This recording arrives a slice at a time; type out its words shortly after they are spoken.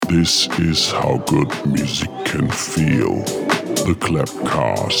This is how good music can feel. The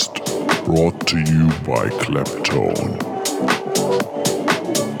Clapcast, brought to you by Claptone.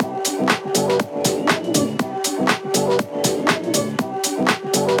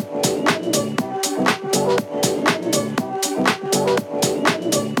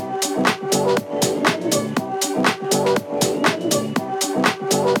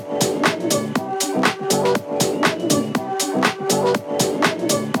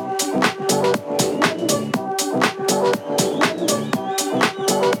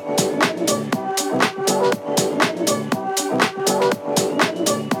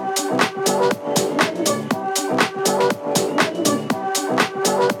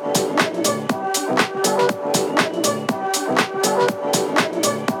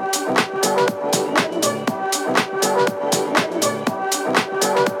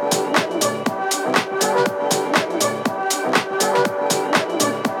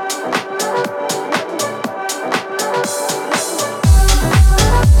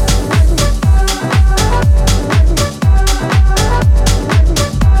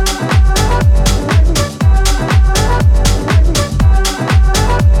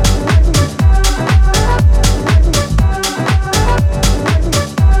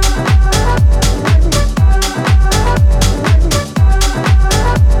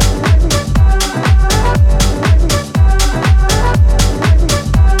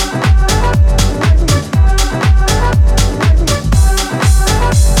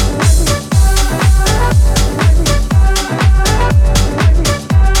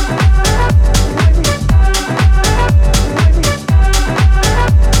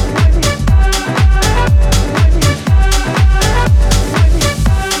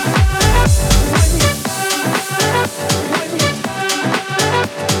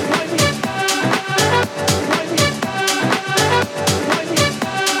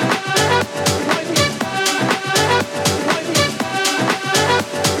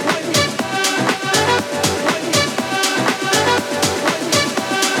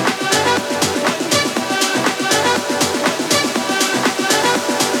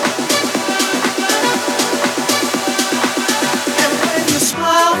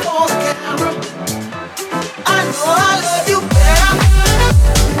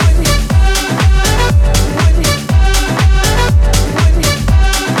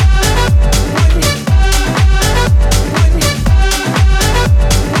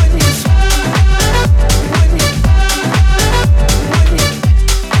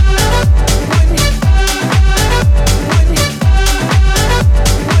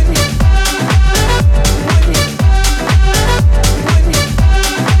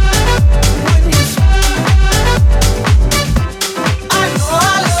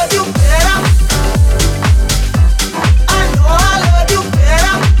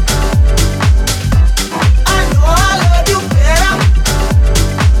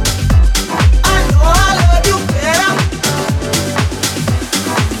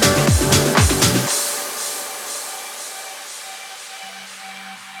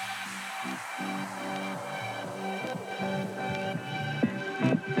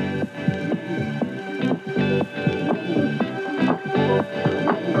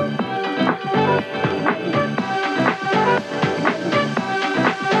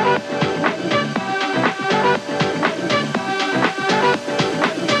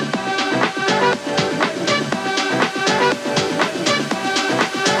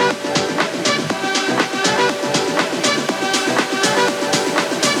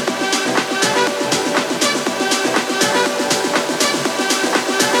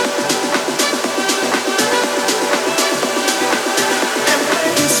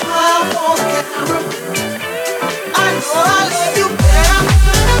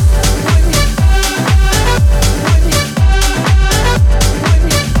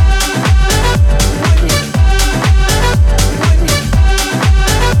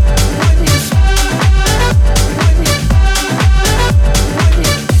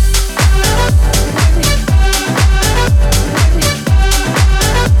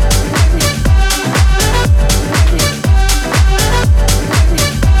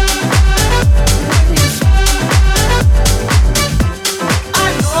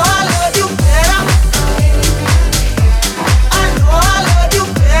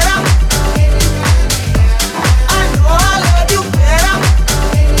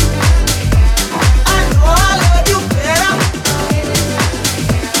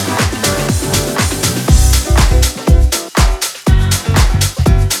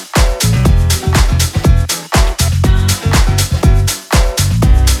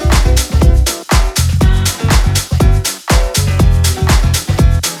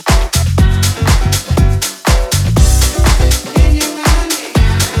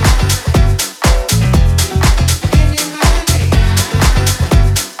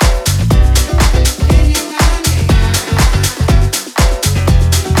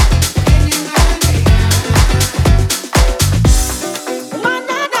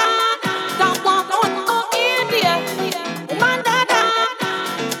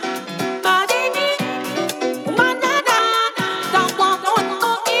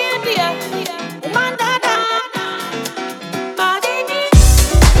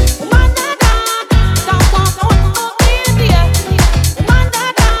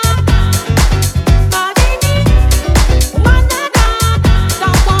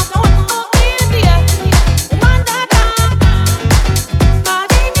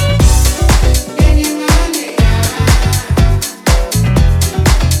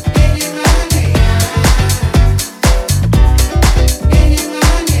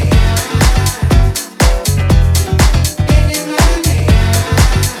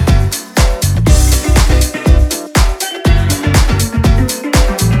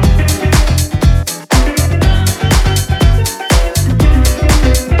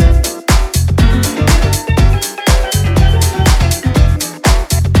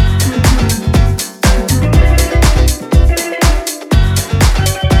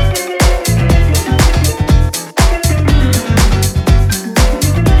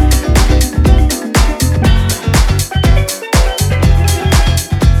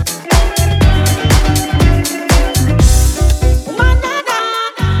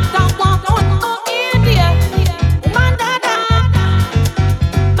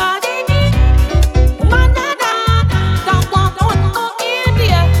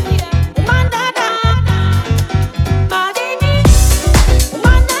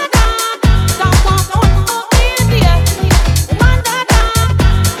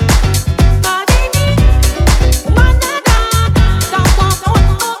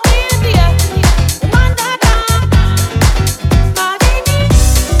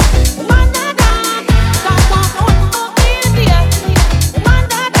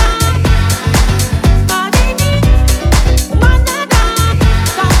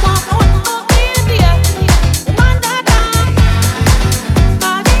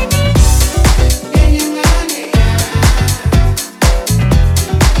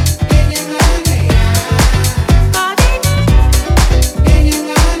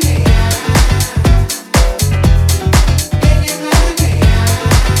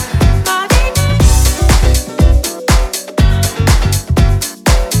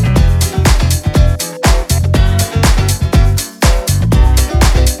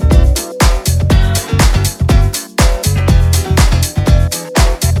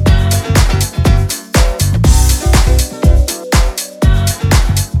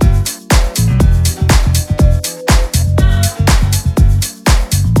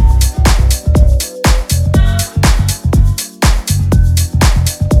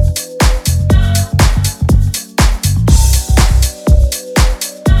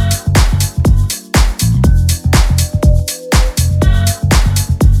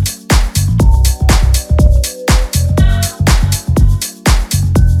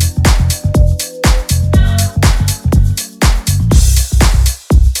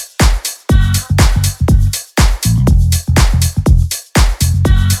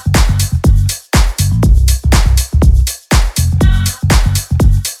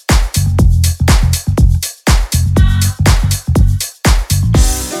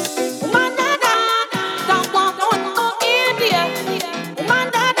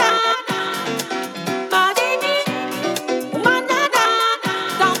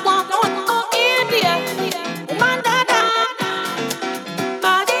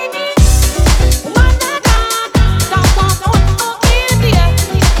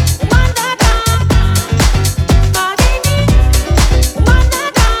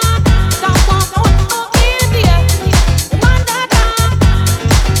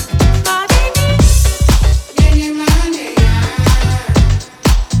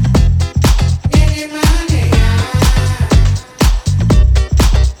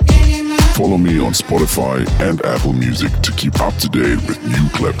 Spotify and Apple Music to keep up to date with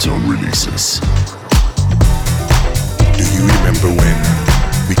new Claptone releases. Do you remember when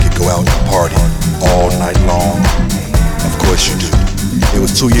we could go out and party all night long? Of course you do. It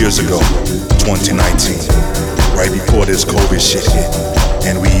was 2 years ago, 2019, right before this COVID shit hit,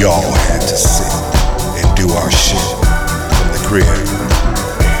 and we all had to sit and do our shit from the crib.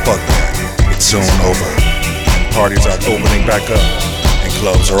 Fuck that, it's soon over, and parties are opening back up, and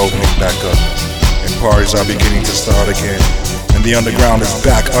clubs are opening back up, and parties are beginning to start again, and the underground is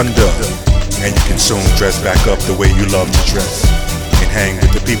back under, and you can soon dress back up the way you love to dress, and hang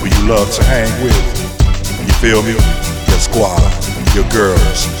with the people you love to hang with. You feel me? Your squad, your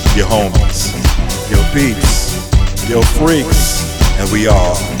girls, your homies, your peeps, your freaks, and we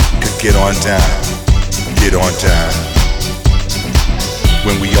all could get on down,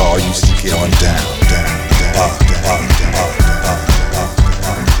 when we all used to get on down,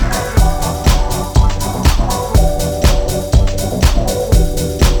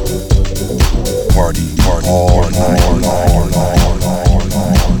 party all night long.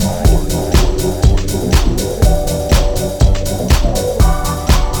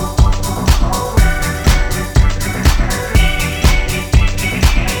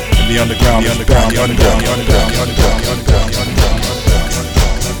 The underground, the underground, the underground, the underground, the underground, the underground, the underground.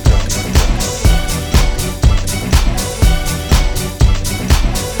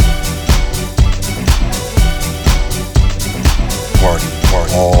 Party,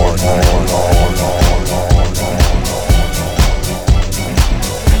 all night long.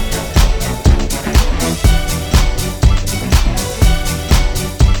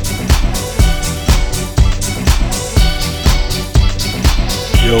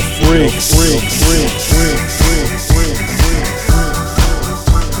 Yo, freaks.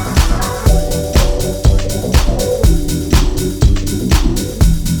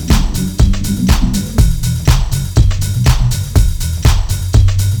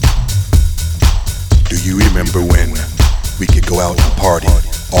 Do you remember when we could go out and party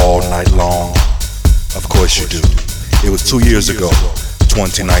all night long? Of course you do. It was 2 years ago,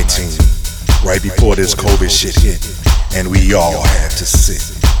 2019, right before this COVID shit hit, and we all had to sit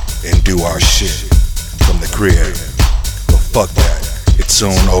and do our shit from the crib. Well, fuck that, it's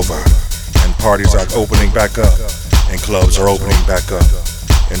soon over, and parties are opening back up, and clubs are opening back up,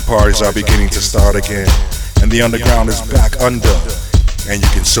 and parties are beginning to start again, and the underground is back under, and you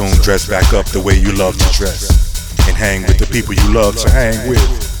can soon dress back up the way you love to dress, and hang with the people you love to hang with.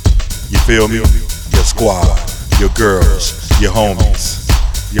 You feel me? Your squad, your girls, your homies,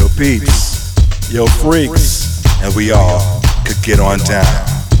 your peeps, your freaks, and we all could get on down,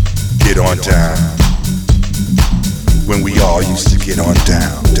 when we all used to get on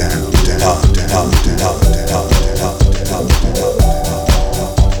down.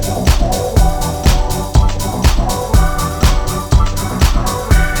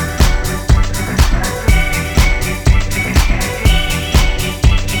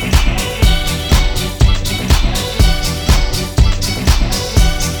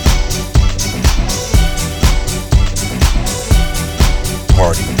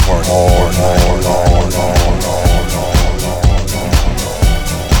 Party, all night long.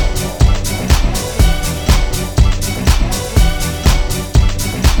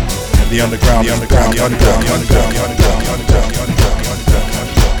 The underground, the underground, the underground, the underground, the underground, the underground, the underground.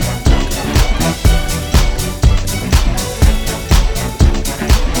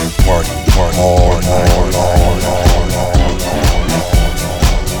 Party, all night long.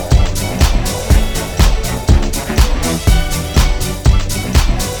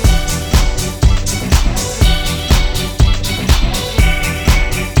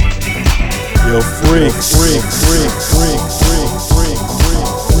 Yo, freaks.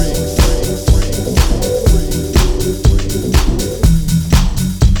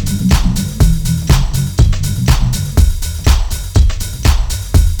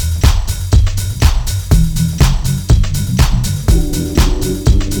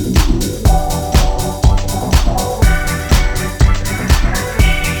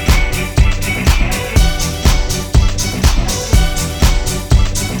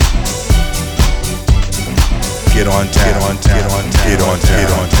 Get on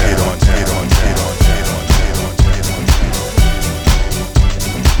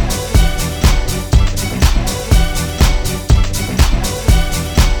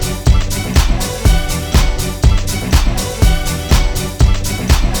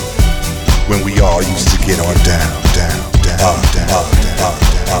when we all used to get on down.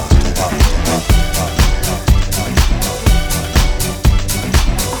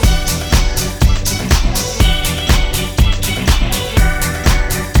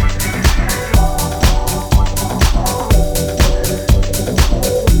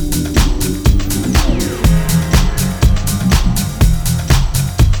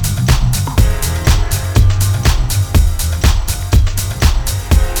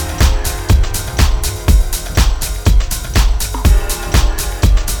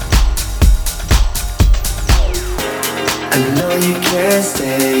 know you can't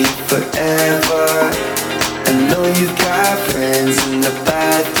stay forever. I know you've got friends in the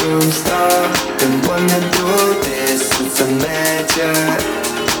bathroom stall. Been wanting to do this since I met ya.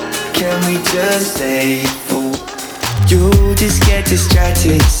 Can we just stay for? You just get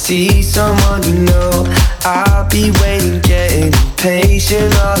distracted, see someone you know. I'll be waiting, getting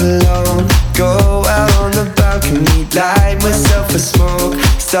impatient all alone. Go out on the balcony, light myself a smoke.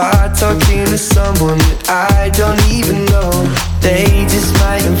 Start talking to someone that I don't even know. They just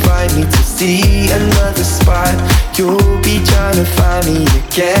might invite me to see another spot. You'll be trying to find me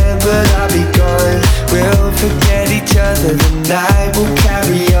again, but I'll be gone. We'll forget each other, the night will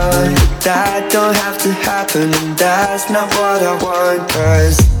carry on. But that don't have to happen, and that's not what I want.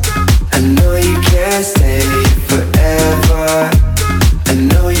 'Cause I know you can't stay forever. I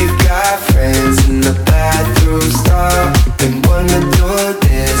know you've got friends in the bathroom stall. Been wanting to do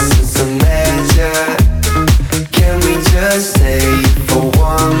this since I met ya. Can we just stay for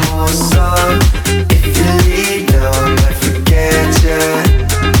one more song? If you leave now, I might forget ya.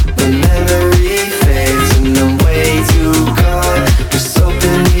 My memory fades and I'm way too gone. Just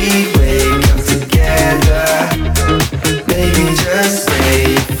hoping we wake up together. Maybe just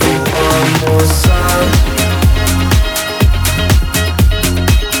stay for one more song.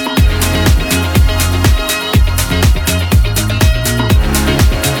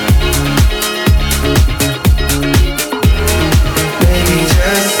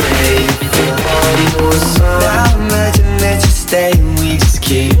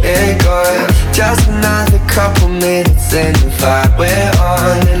 Just another couple minutes and the vibe we're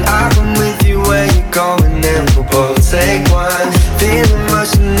on. And I come with you where you're going and we'll both take one. Feel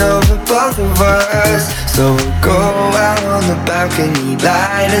emotion over both of us. So we'll go out on the balcony,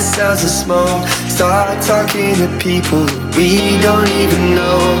 light ourselves a smoke. Start talking to people we don't even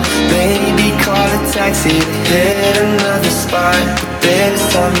know. Maybe call a taxi to hit another spot. But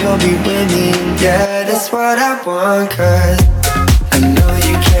this time you'll be with me, yeah, that's what I want. 'Cause I know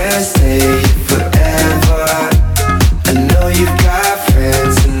you can't stay forever. I know you've got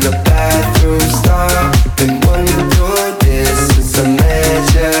friends in the bathroom stall. Been wanting to do this since I met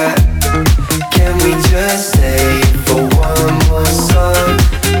ya. Can we just stay for one more song?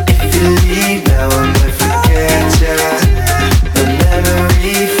 If you leave now, I might forget ya. The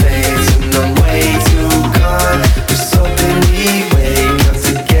memory fades and I'm way too gone. Just hoping we wake up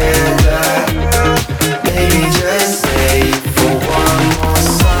together. Maybe just stay for one more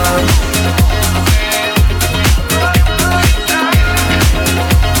song.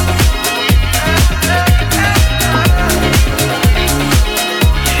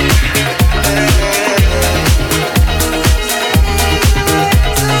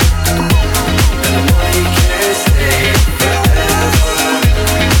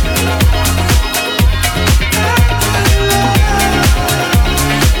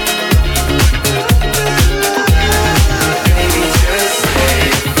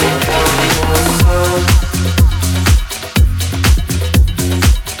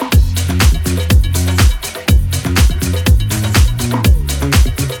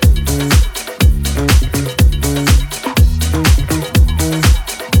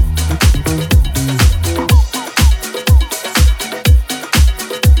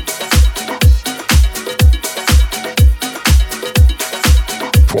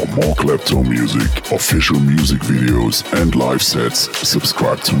 For more Klepto music, official music videos, and live sets,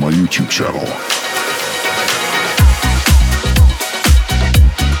 subscribe to my YouTube channel.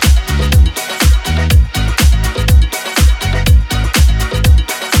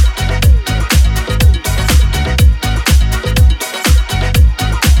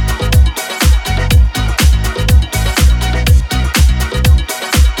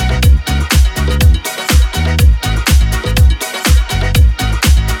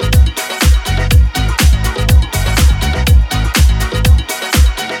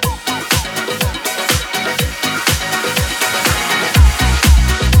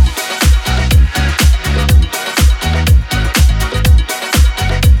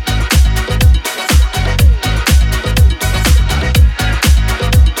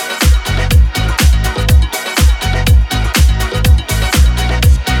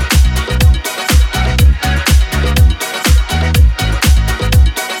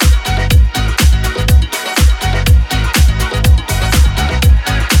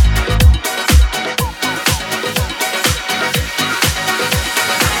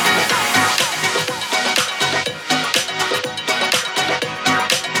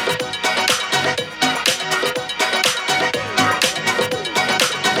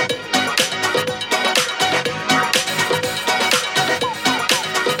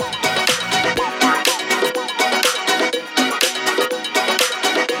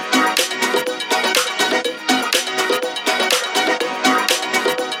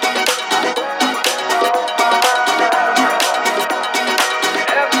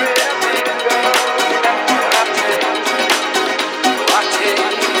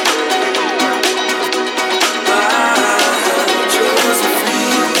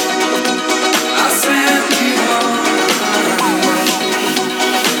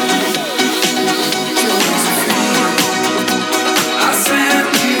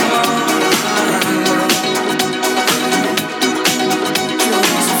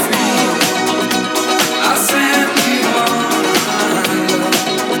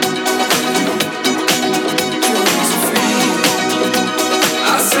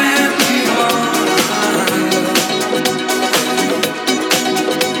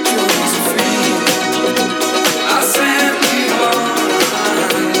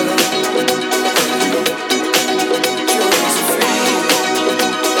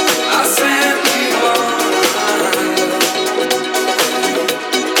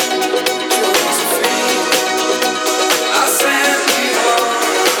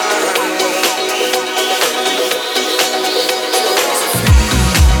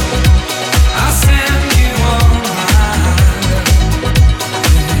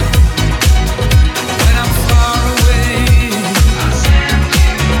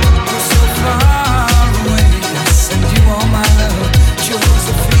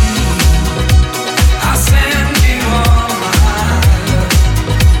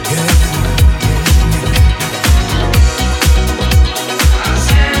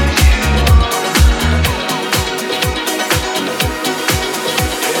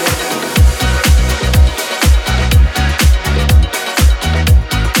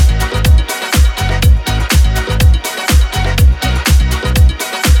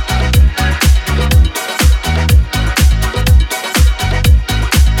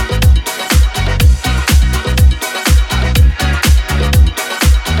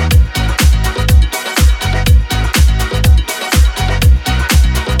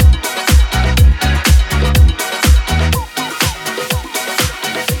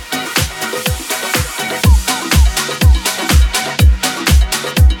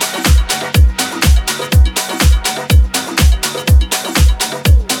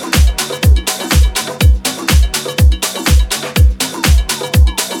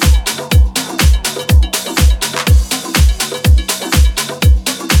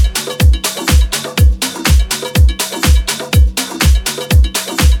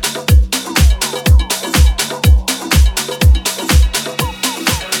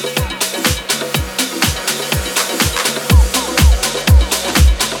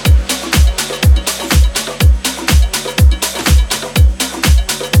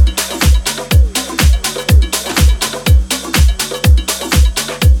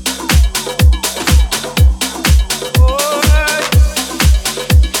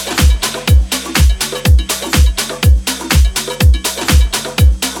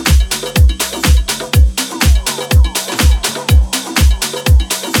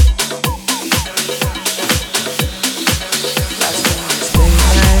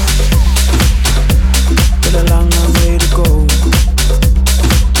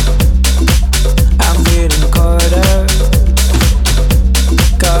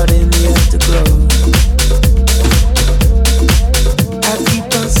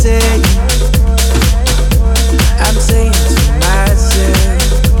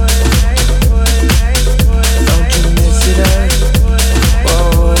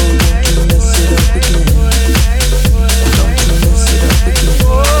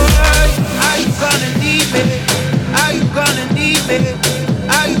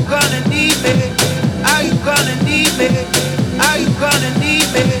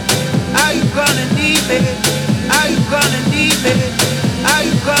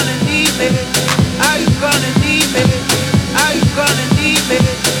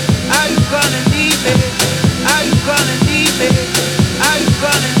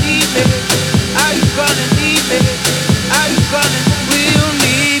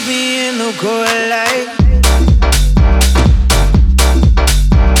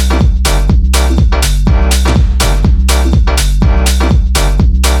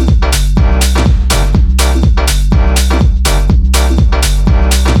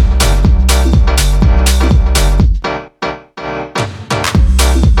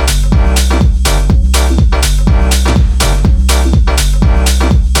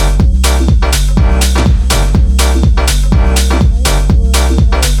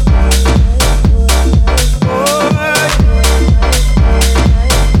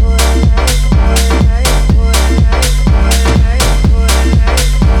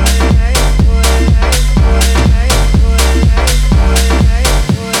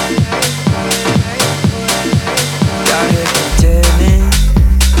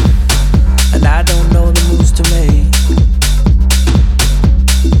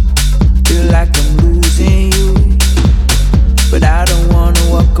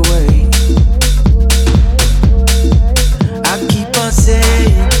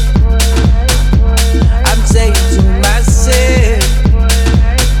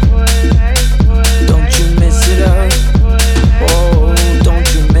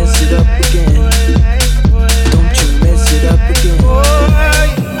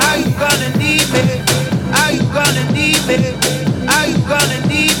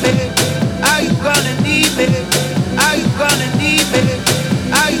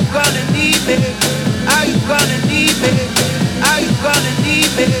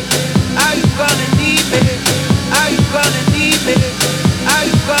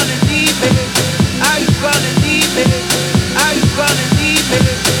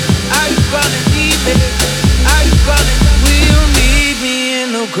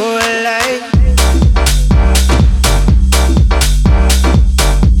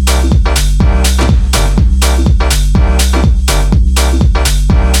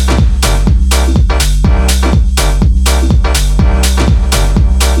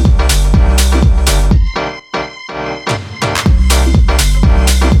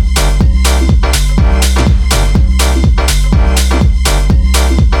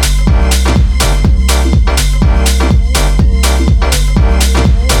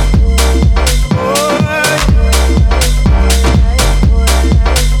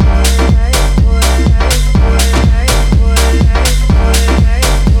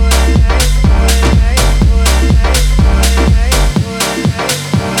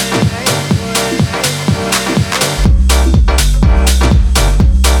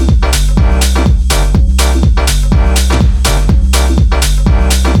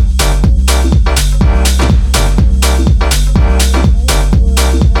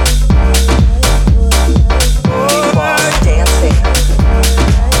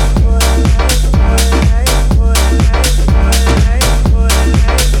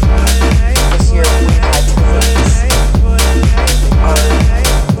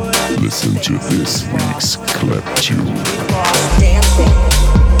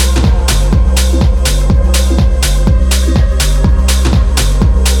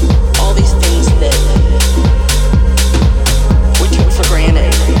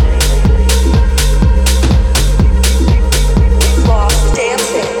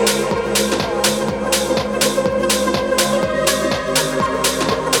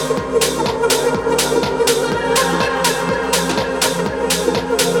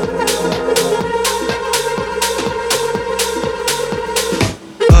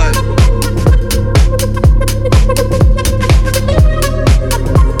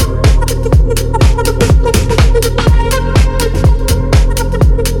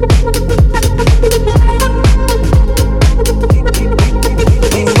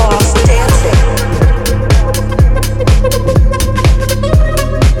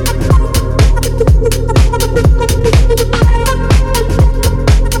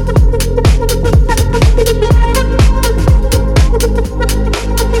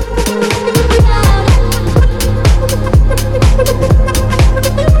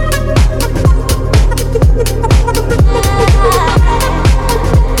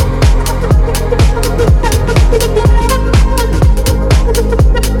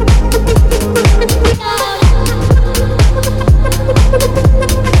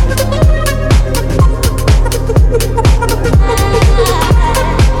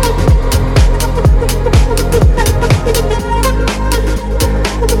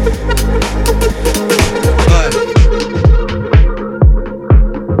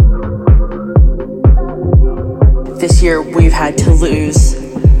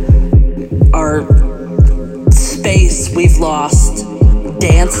 we've lost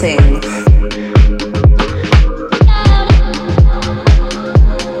dancing.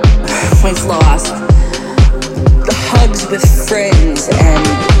 We've lost the hugs with friends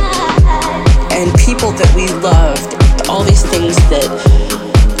and people that we loved, all these things that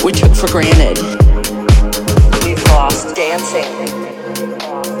we took for granted. We've lost dancing.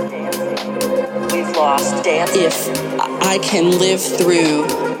 We've lost dancing. If I can live through,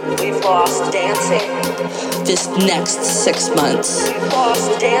 we've lost dancing. This next 6 months, we've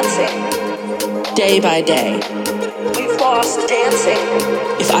lost dancing. Day by day, we've lost dancing.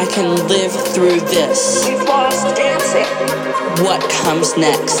 If I can live through this, we've lost dancing. What comes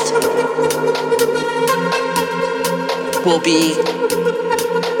next will be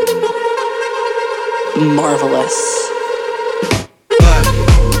marvelous.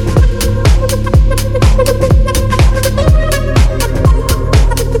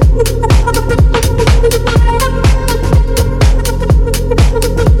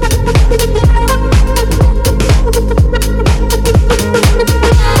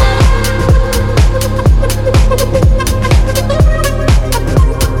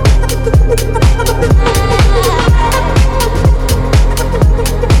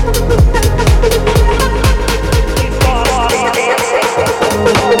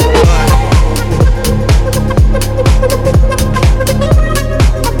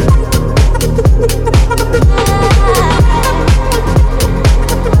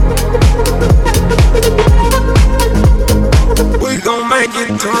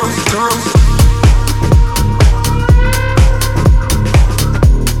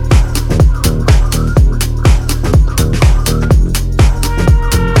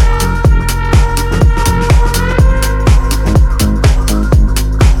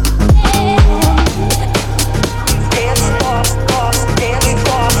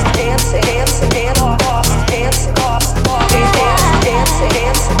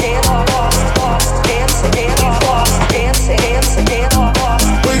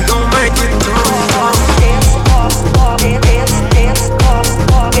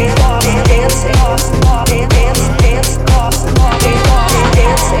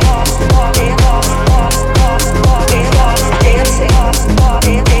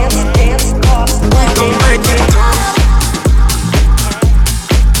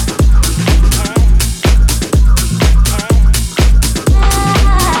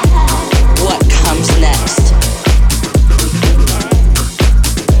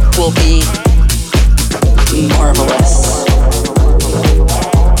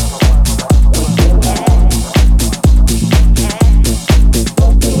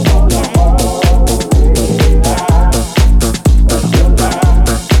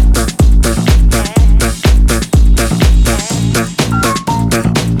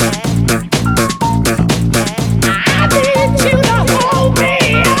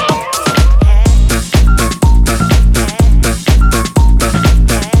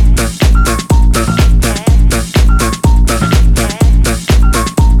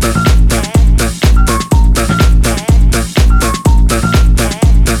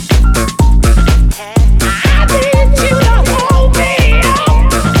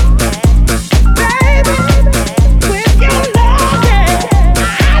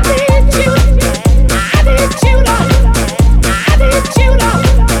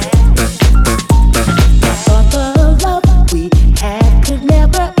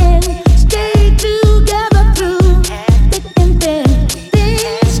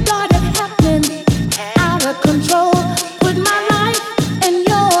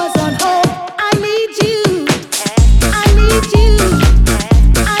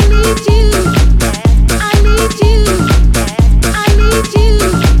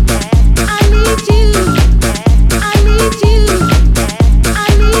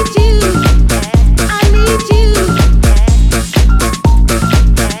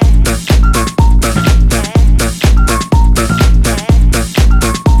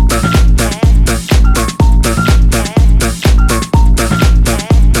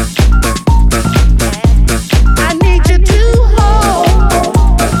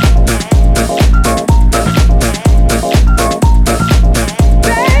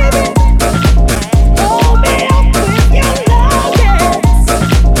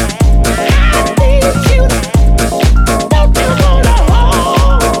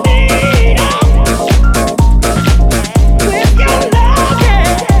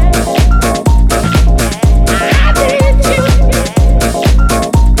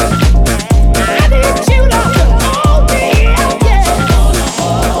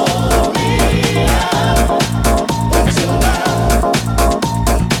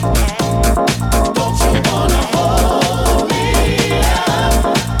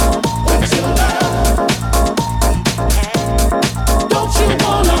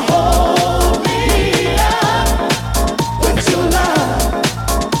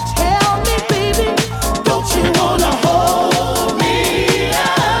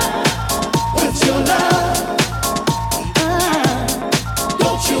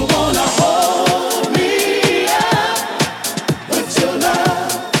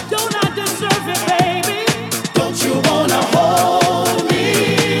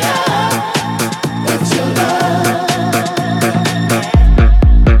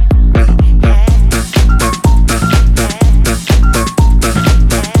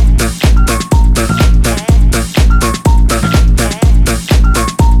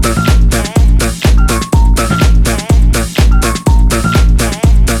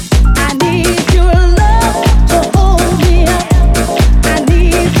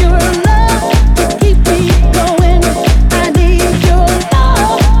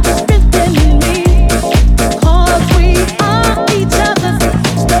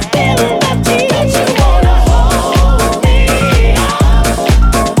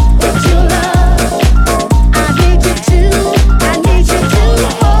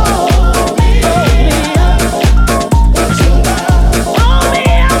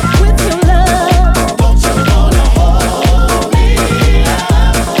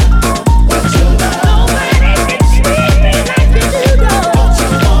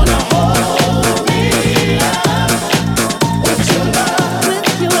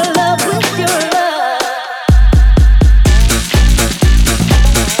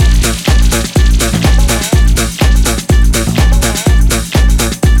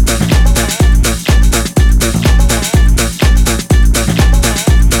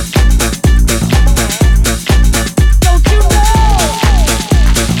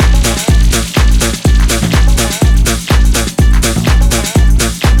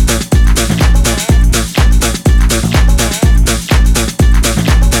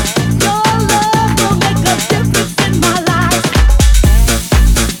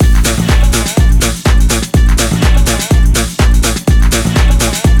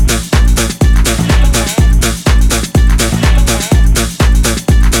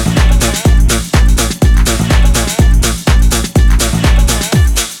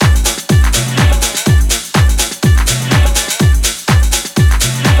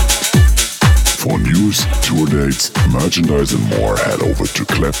 merchandise and more, head over to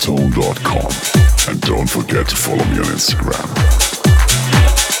Claptone.com. And don't forget to follow me on Instagram.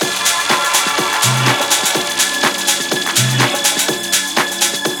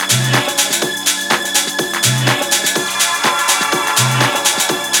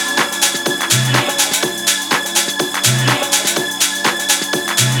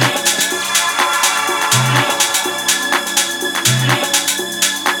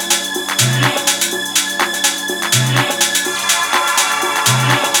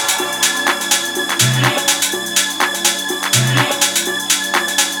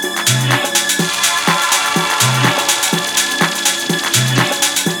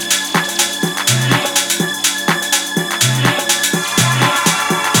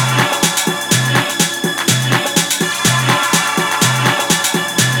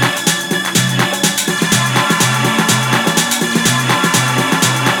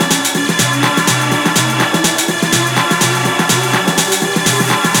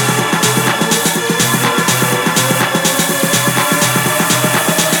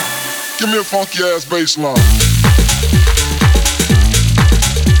 Funky ass bass line.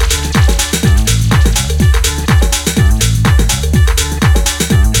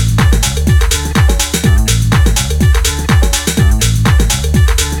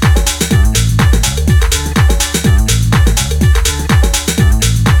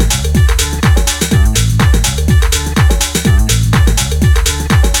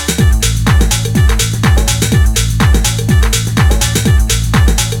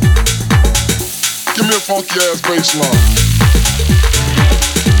 Funky ass bass line.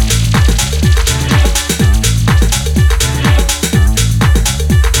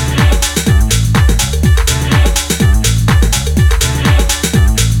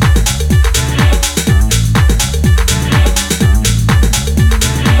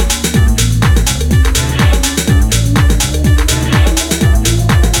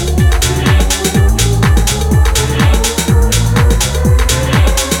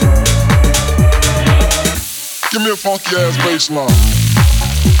 Give me a funky ass bass line.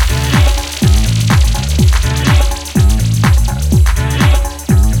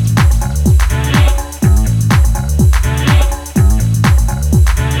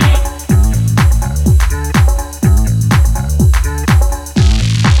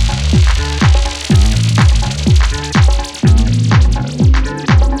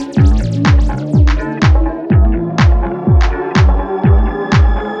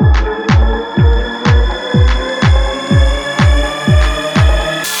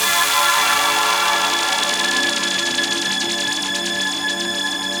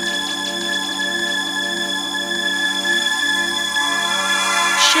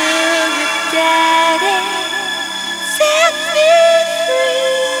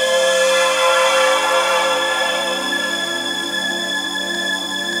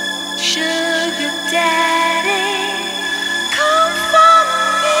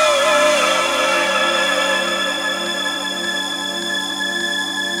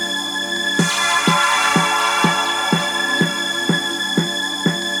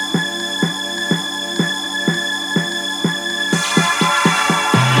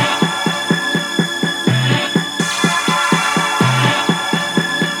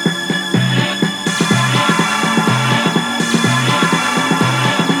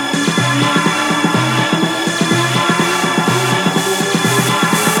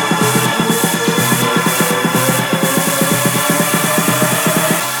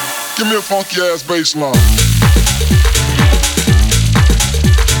 Give me a funky ass bass line.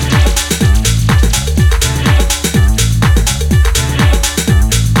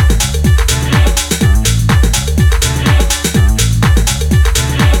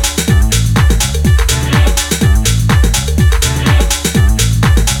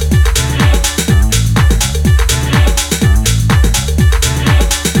 Funky ass bass line.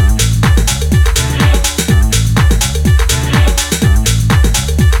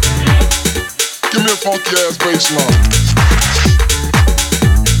 Funky ass bass line.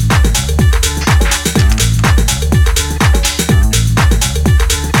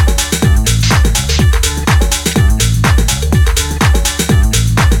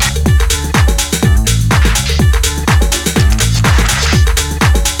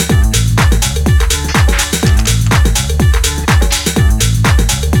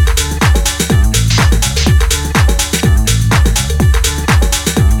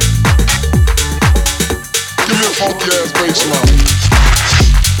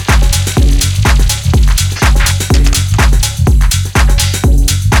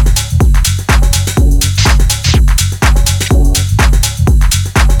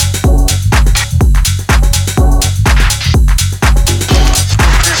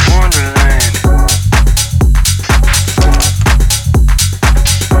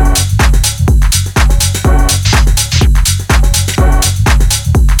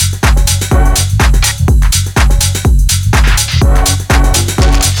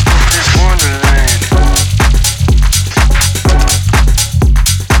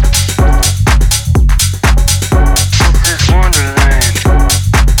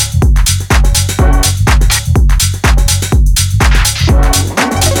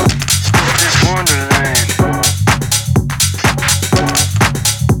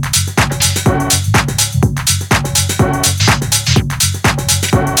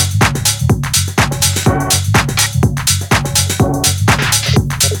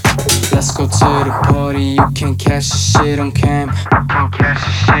 you can catch the shit on cam. Can't catch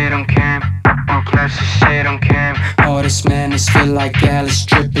the shit on cam. Can't catch the shit on cam. All this madness feel like Alice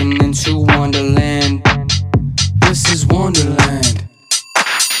tripping into Wonderland. This is Wonderland.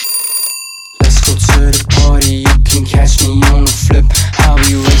 Let's go to the party, you can catch me on the flip. I'll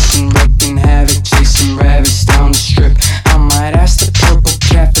be racing, wrecking havoc, chasing rabbits down the strip. I might ask the purple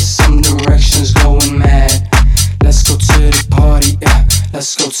cat for some directions, going mad. Let's go to the party, yeah.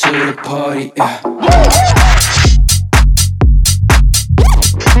 Let's go to the party, yeah.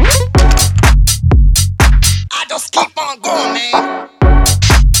 I just keep on going, man.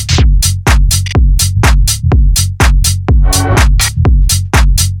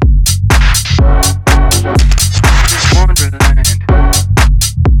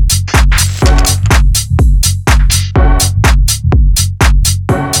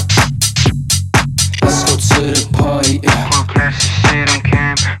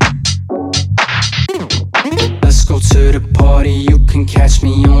 Catch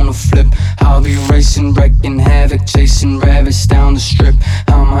me on a flip. I'll be racing, wrecking havoc, chasing rabbits down the strip.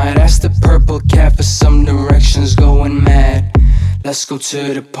 I might ask the purple cat for some directions, going mad. Let's go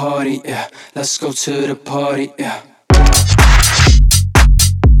to the party, yeah. Let's go to the party, yeah.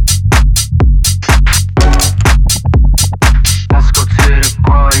 Let's go to the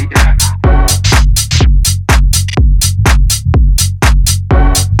party, yeah.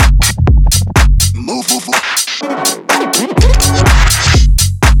 Move, move, move.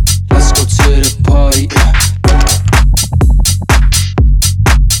 Let's go to the party, yeah.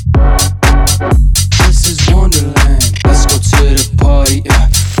 This is Wonderland. Let's go to the party, yeah.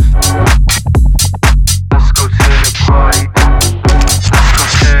 Let's go to the party. Let's go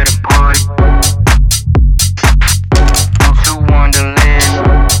to the party. Into Wonderland.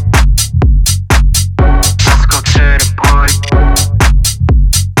 Let's go to the party.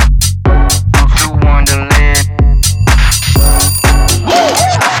 Into Wonderland.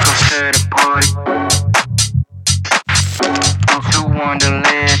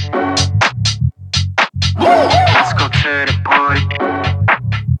 Let's go to the party.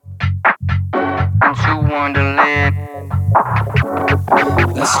 Into Wonderland.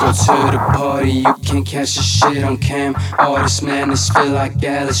 Let's go to the party, you can't catch the shit on cam. All this madness feel like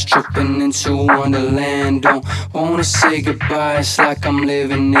Alice tripping into Wonderland. Don't wanna say goodbye, it's like I'm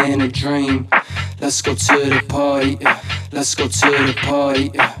living in a dream. Let's go to the party, yeah. Let's go to the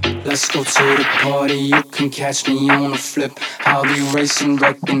party, yeah. Let's go to the party, you can catch me on a flip. I'll be racing,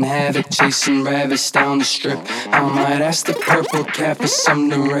 wrecking havoc, chasing rabbits down the strip. I might ask the purple cat for some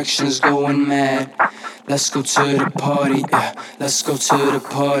directions, going mad. Let's go to the party, yeah. Let's go to the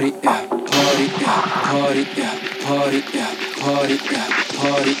party, yeah. Party, yeah. Party, yeah. Party, yeah. Party, yeah.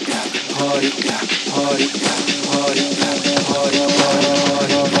 Party, yeah. Party, yeah. Party, yeah. Party, yeah. Party, party, party,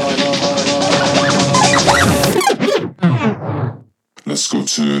 Let's go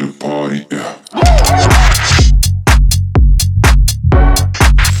to the party, yeah.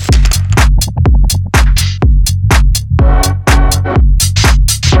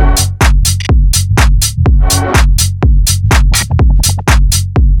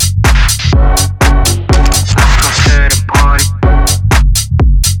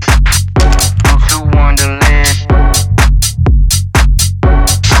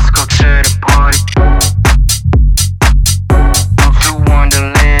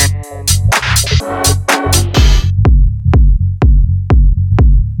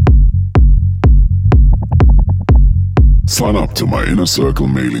 Sign up to my Inner Circle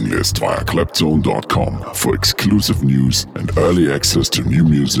mailing list via Claptone.com for exclusive news and early access to new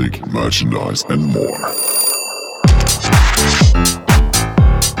music, merchandise, and more.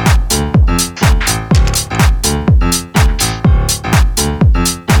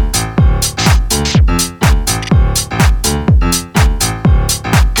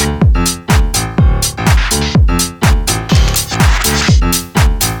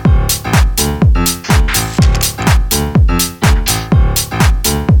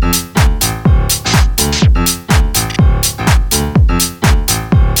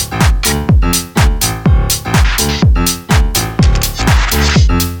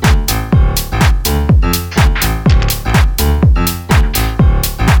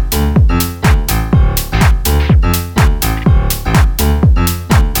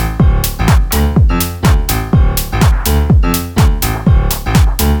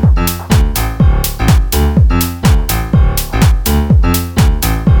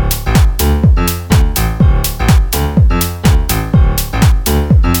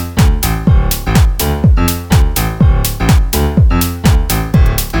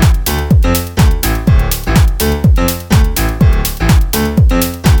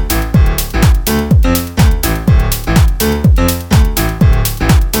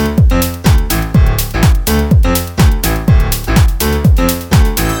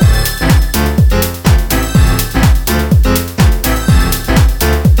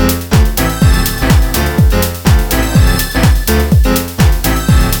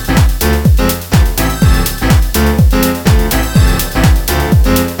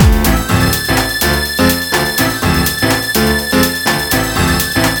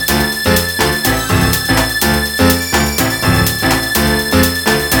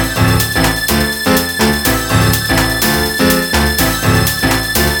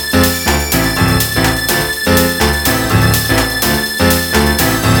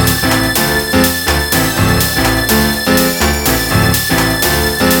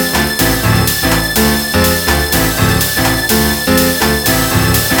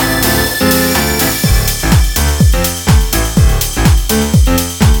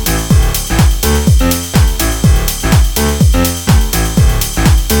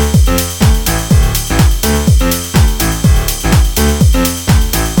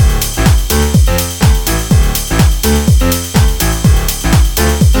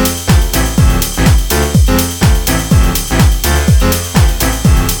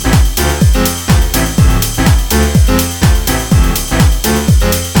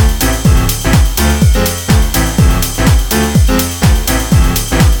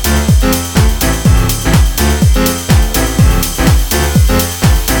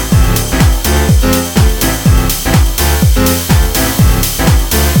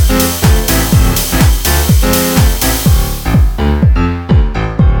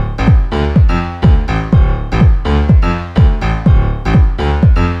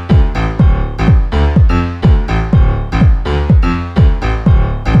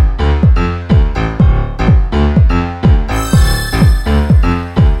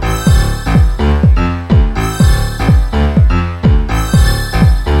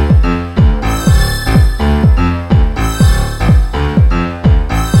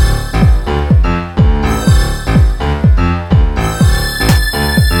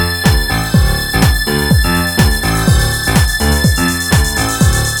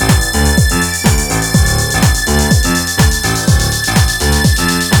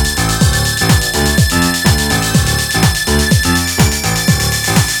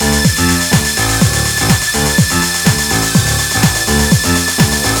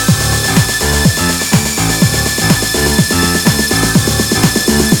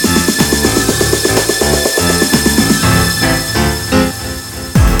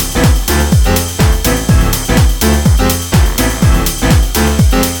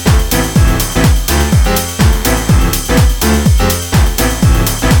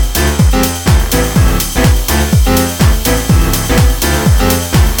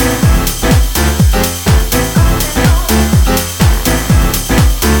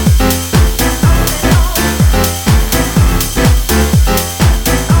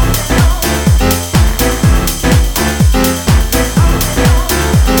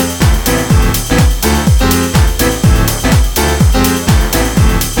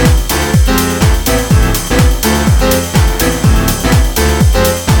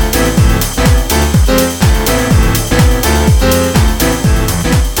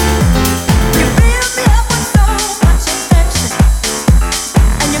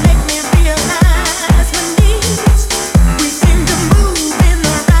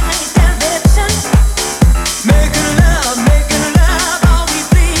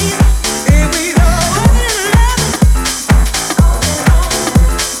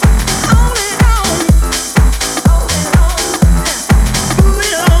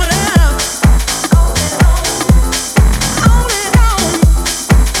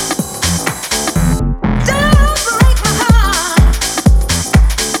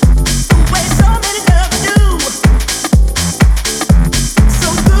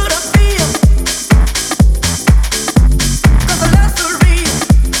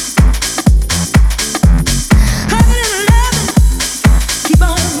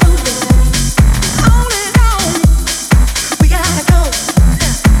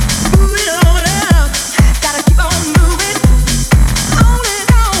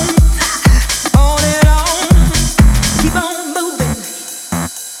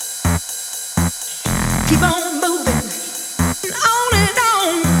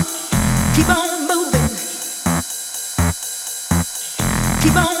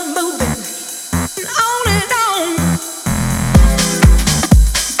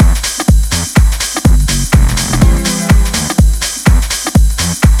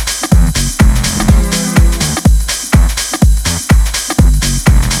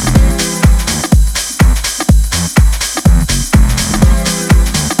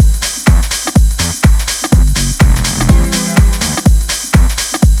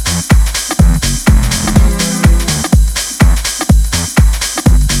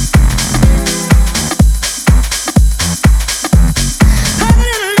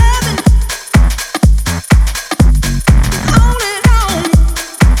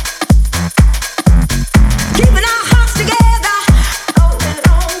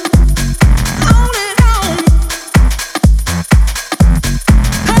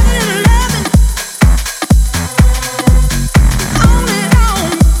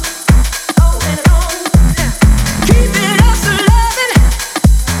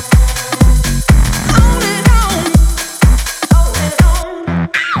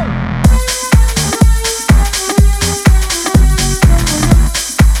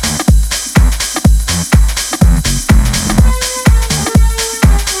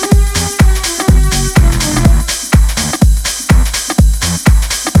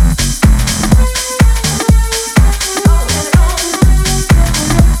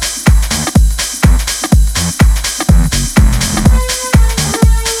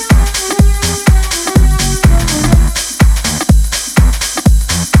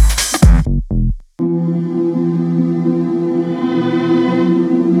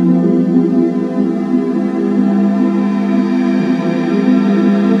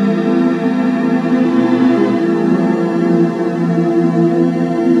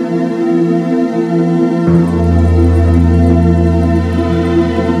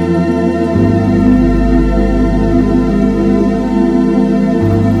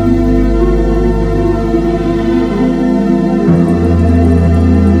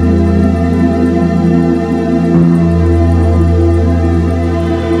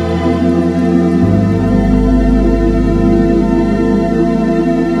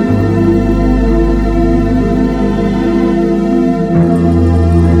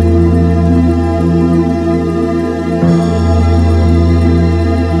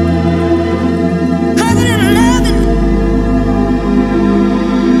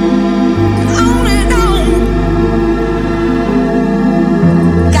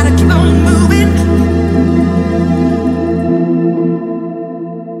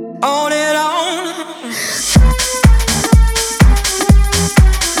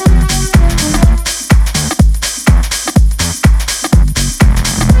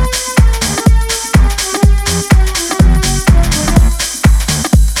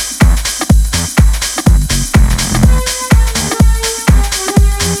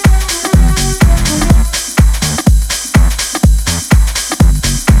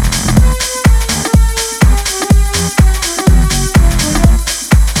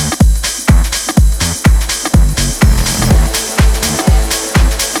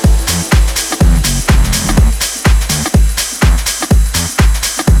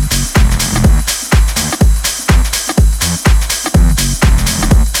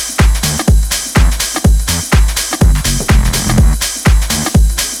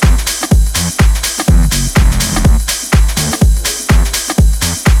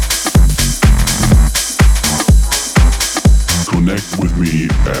 Connect with me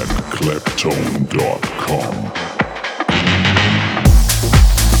at kleptone.com.